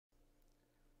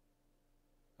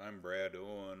I'm Brad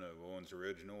Owen of Owen's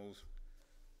Originals.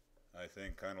 I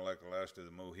think, kind of like the last of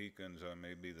the Mohicans, I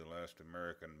may be the last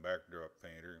American backdrop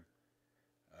painter.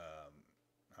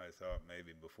 I thought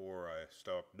maybe before I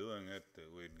stopped doing it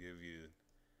that we'd give you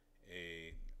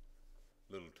a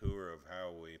little tour of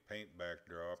how we paint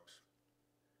backdrops,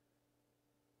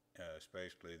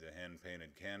 especially the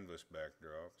hand-painted canvas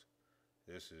backdrops.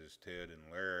 This is Ted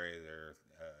and Larry.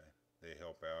 They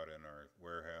help out in our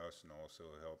warehouse and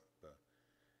also help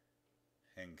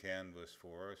hang canvas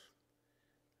for us.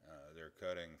 They're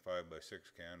cutting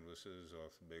 5x6 canvases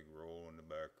off the big roll in the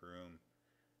back room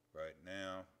right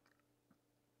now.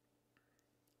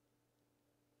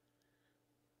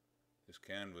 This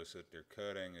canvas that they're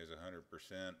cutting is 100%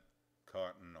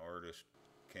 cotton artist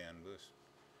canvas.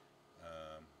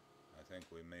 I think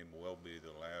we may well be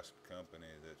the last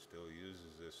company that still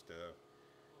uses this stuff.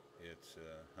 It's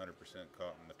 100%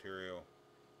 cotton material,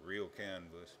 real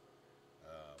canvas.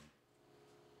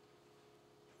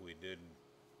 We did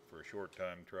for a short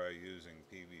time try using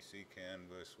PVC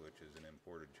canvas, which is an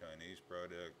imported Chinese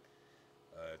product.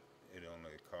 It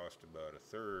only cost about a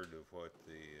third of what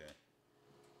the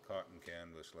cotton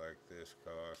canvas like this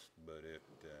cost, but it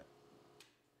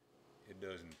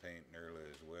doesn't paint nearly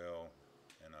as well,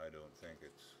 and I don't think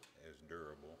it's as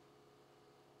durable.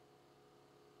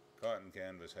 Cotton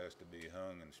canvas has to be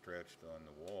hung and stretched on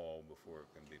the wall before it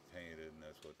can be painted, and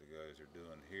that's what the guys are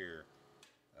doing here.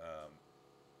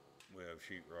 We have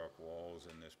sheetrock walls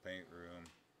in this paint room.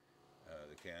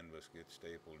 The canvas gets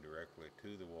stapled directly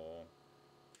to the wall.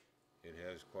 It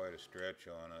has quite a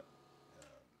stretch on it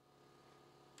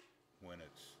when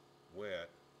it's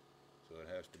wet, so it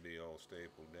has to be all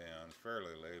stapled down. It's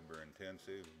fairly labor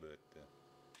intensive, but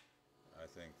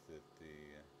I think that the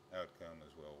outcome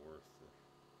is well worth the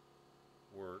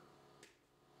work.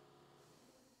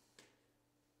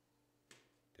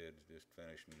 Ted's just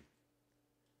finishing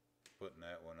putting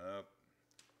that one up,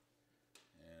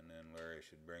 and then Larry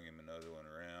should bring him another one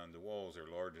around. The walls are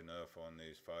large enough on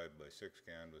these 5x6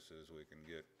 canvases we can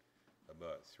get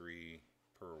about 3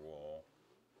 per wall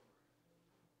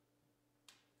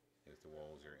if the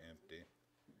walls are empty.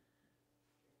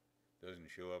 Doesn't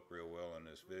show up real well in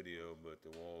this video, but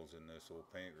the walls in this old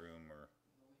paint room are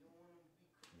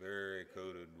very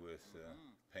coated with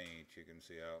paint. You can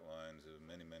see outlines of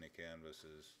many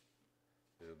canvases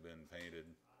that have been painted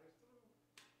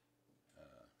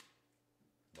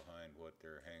behind what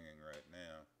they're hanging right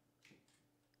now.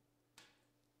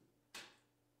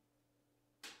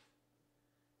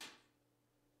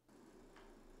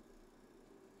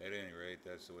 At any rate,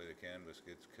 that's the way the canvas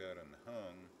gets cut and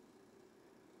hung.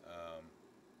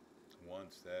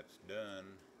 Once that's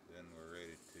done, then we're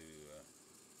ready to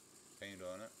paint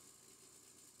on it.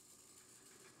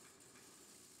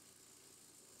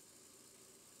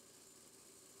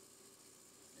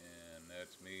 And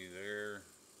that's me there.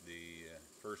 The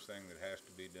first thing that has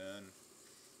to be done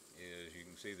is, you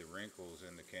can see the wrinkles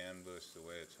in the canvas the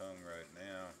way it's hung right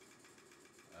now.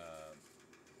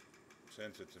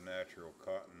 Since it's a natural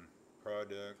cotton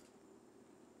product,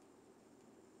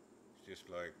 it's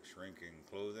just like shrinking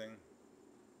clothing.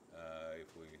 If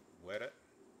we wet it,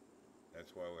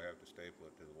 that's why we have to staple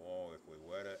it to the wall. If we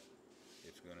wet it,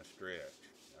 it's going to stretch.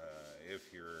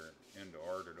 If you're into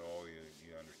art at all,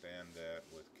 you understand that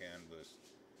with canvas.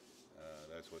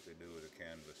 That's what they do with a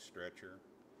canvas stretcher.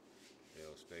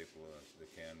 They'll staple the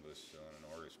canvas on an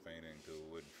artist painting to a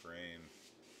wood frame,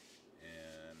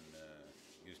 and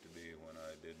used to be when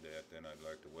I did that, then I'd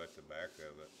like to wet the back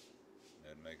of it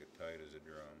and make it tight as a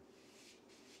drum.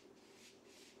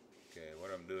 Okay, what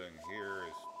I'm doing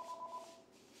here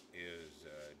is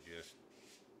just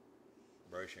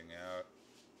brushing out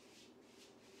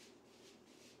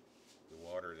the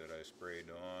water that I sprayed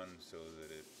on so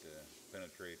that it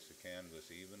penetrates the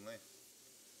canvas evenly.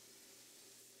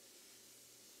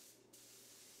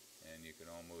 And you can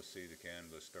almost see the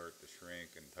canvas start to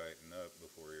shrink and tighten up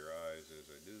before your eyes as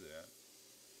I do that.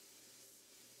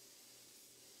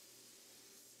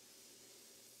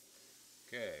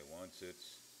 Okay, once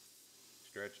it's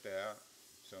stretched out,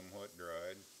 somewhat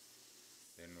dried,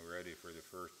 then we're ready for the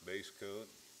first base coat.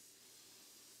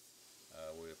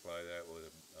 We apply that with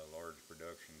a large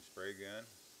production spray gun.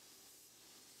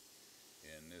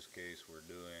 In this case, we're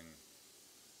doing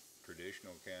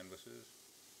traditional canvases,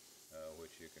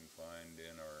 which you can find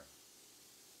in our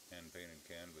hand-painted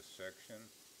canvas section.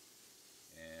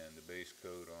 And the base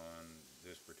coat on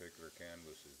this particular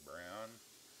canvas is brown,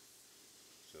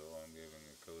 so I'm giving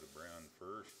a coat of brown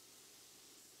first.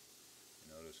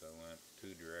 Notice I went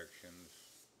 2 directions,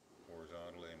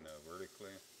 horizontally and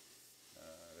vertically.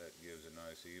 That gives a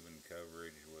nice even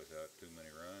coverage without too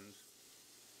many runs.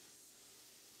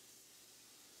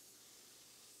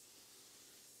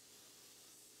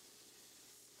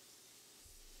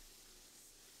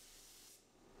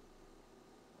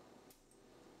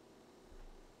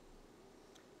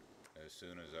 As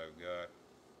soon as I've got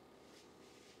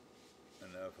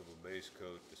enough of a base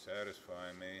coat to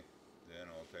satisfy me, then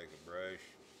I'll take a brush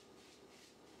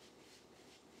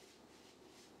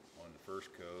on the first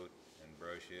coat and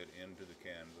brush it into the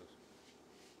canvas.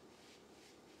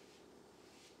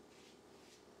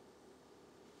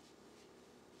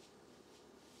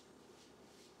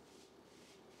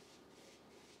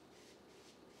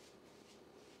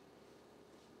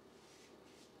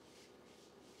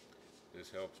 This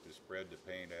helps to spread the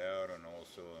paint out and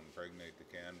also impregnate the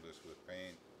canvas with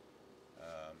paint,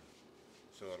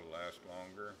 so it'll last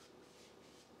longer.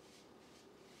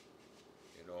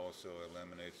 It also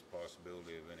eliminates the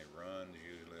possibility of any runs,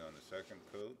 usually on the second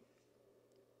coat.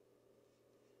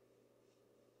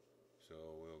 So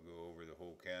we'll go over the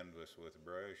whole canvas with a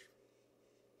brush.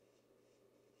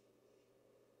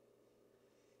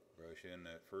 Brush in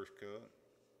that first coat.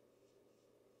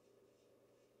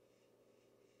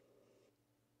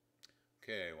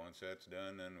 Okay, once that's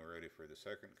done, then we're ready for the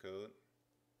second coat.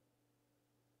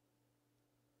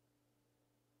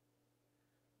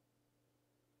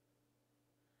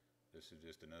 This is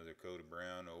just another coat of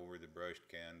brown over the brushed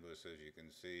canvas. As you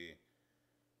can see,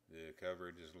 the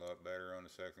coverage is a lot better on the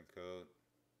second coat,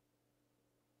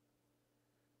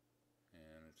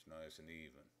 and it's nice and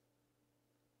even.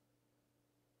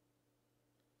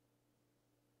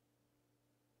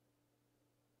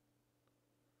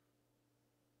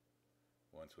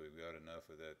 Once we've got enough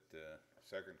of that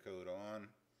second coat on,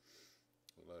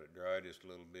 we'll let it dry just a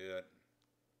little bit,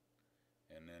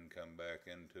 and then come back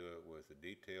into it with a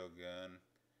detail gun.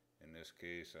 In this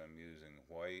case, I'm using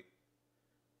white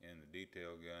in the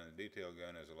detail gun. The detail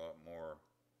gun is a lot more,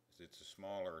 it's a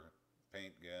smaller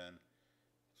paint gun.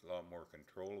 It's a lot more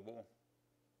controllable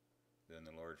than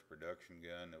the large production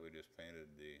gun that we just painted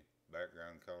the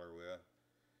background color with.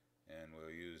 And we'll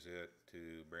use it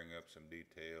to bring up some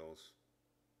details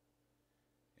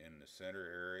in the center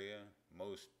area.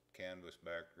 Most canvas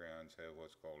backgrounds have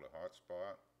what's called a hot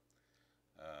spot.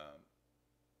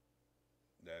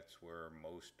 That's where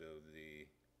most of the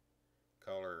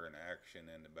color and action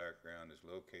in the background is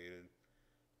located.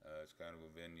 It's kind of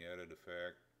a vignetted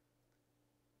effect.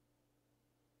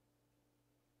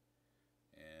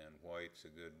 And white's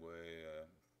a good way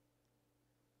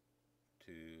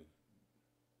to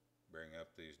bring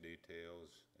up these details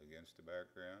against the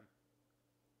background.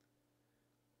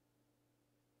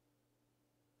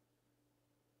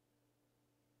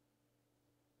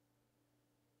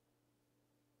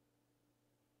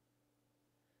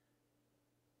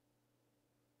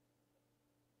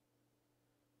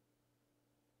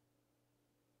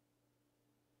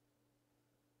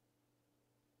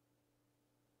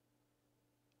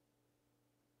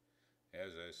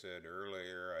 As I said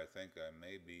earlier, I think I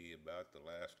may be about the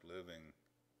last living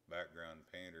background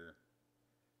painter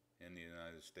in the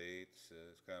United States.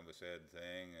 It's kind of a sad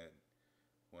thing.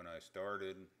 When I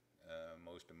started,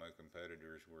 most of my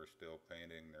competitors were still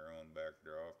painting their own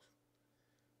backdrops.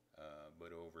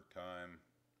 But over time,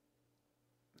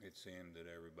 it seemed that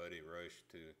everybody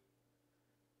rushed to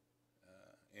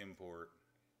import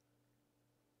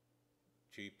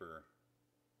cheaper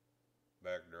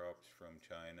backdrops from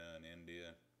China and India,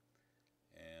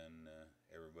 and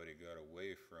everybody got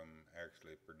away from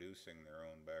actually producing their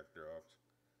own backdrops,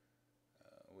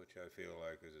 which I feel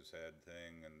like is a sad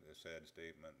thing and a sad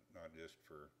statement, not just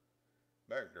for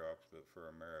backdrops, but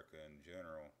for America in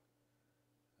general.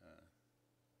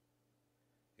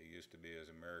 It used to be, as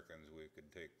Americans, we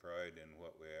could take pride in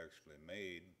what we actually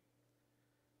made,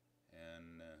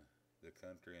 and the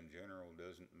country in general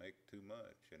doesn't make too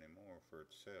much anymore for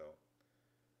itself.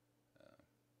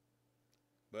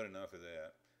 But enough of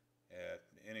that. At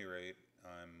any rate,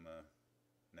 I'm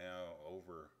now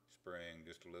over spraying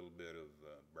just a little bit of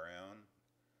brown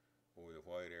over the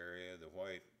white area. The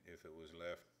white, if it was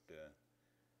left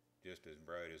just as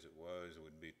bright as it was,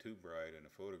 would be too bright in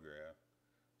a photograph.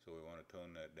 So we want to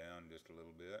tone that down just a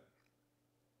little bit.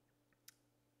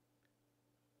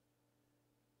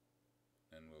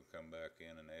 And we'll come back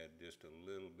in and add just a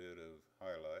little bit of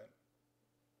highlight.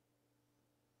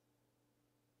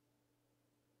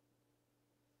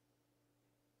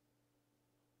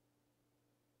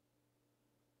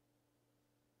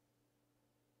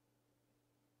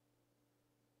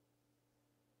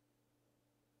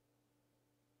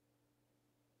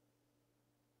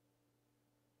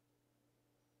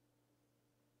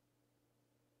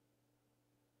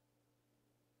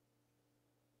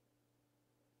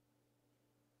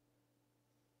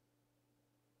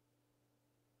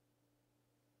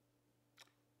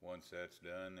 Once that's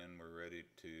done, then we're ready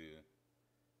to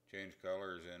change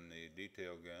colors in the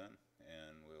detail gun,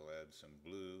 and we'll add some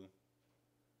blue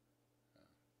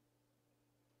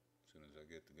I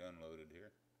get the gun loaded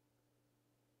here.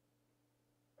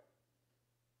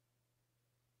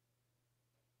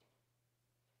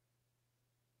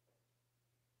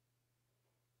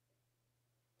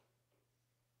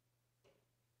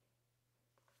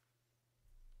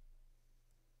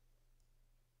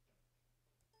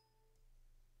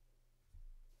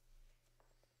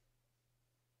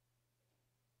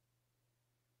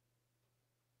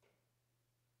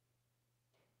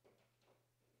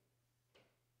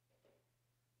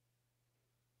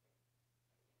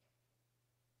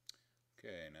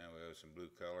 Okay, now we have some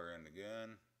blue color in the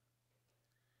gun.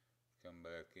 Come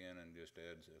back in and just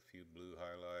add a few blue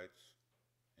highlights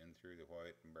in through the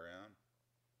white and brown.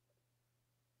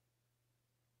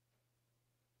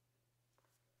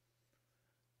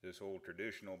 This old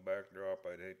traditional backdrop,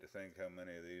 I'd hate to think how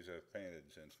many of these I've painted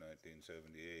since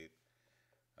 1978.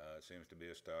 It seems to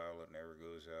be a style that never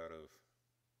goes out of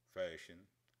fashion.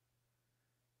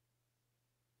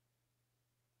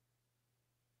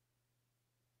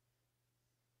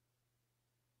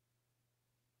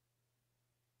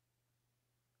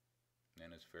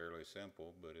 And it's fairly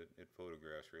simple, but it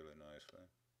photographs really nicely.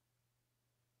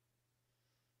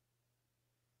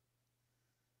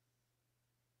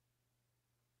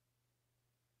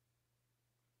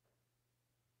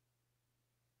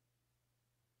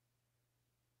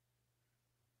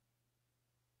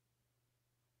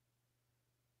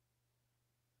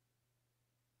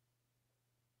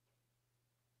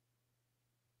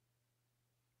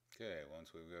 Okay, once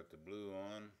we've got the blue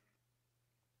on,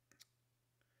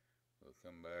 we'll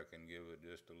come back and give it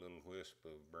just a little wisp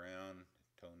of brown,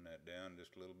 tone that down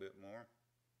just a little bit more.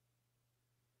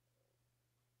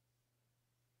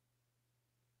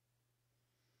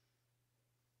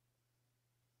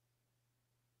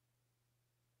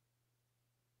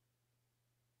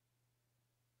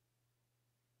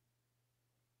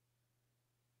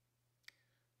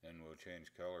 Then we'll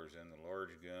change colors in the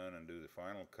large gun and do the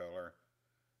final color,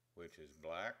 which is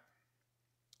black.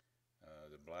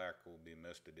 The black will be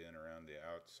misted in around the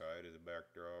outside of the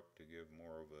backdrop to give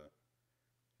more of a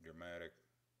dramatic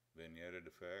vignetted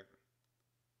effect.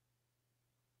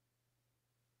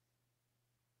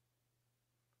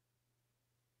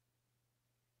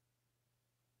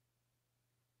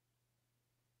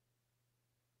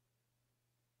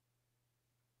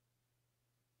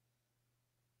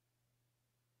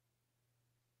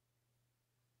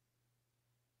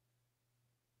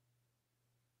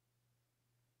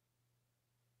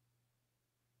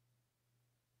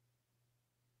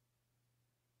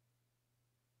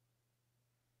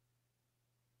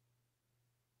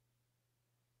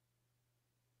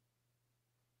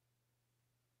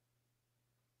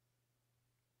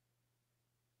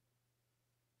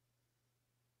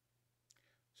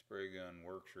 Spray gun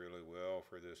works really well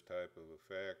for this type of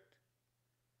effect.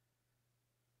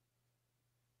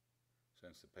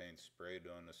 Since the paint's sprayed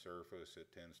on the surface,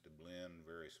 it tends to blend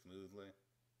very smoothly.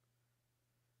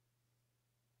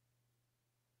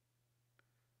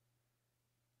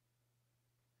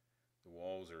 The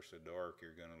walls are so dark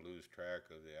you're going to lose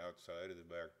track of the outside of the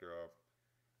backdrop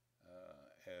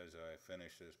as I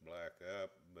finish this black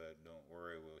up, but don't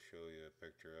worry, we'll show you a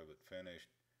picture of it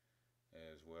finished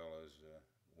as well as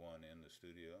one in the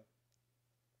studio.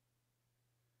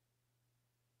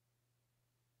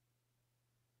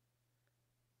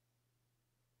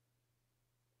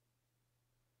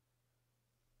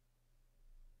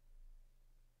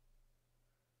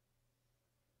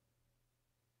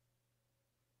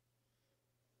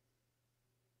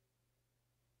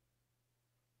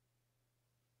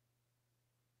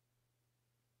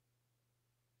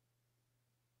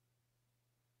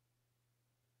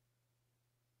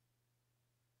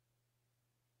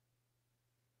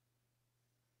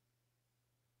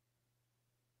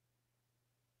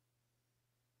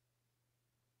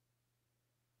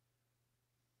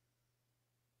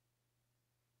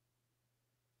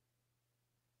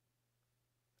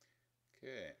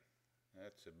 Okay,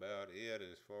 that's about it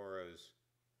as far as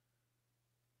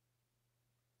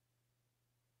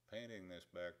painting this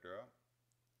backdrop.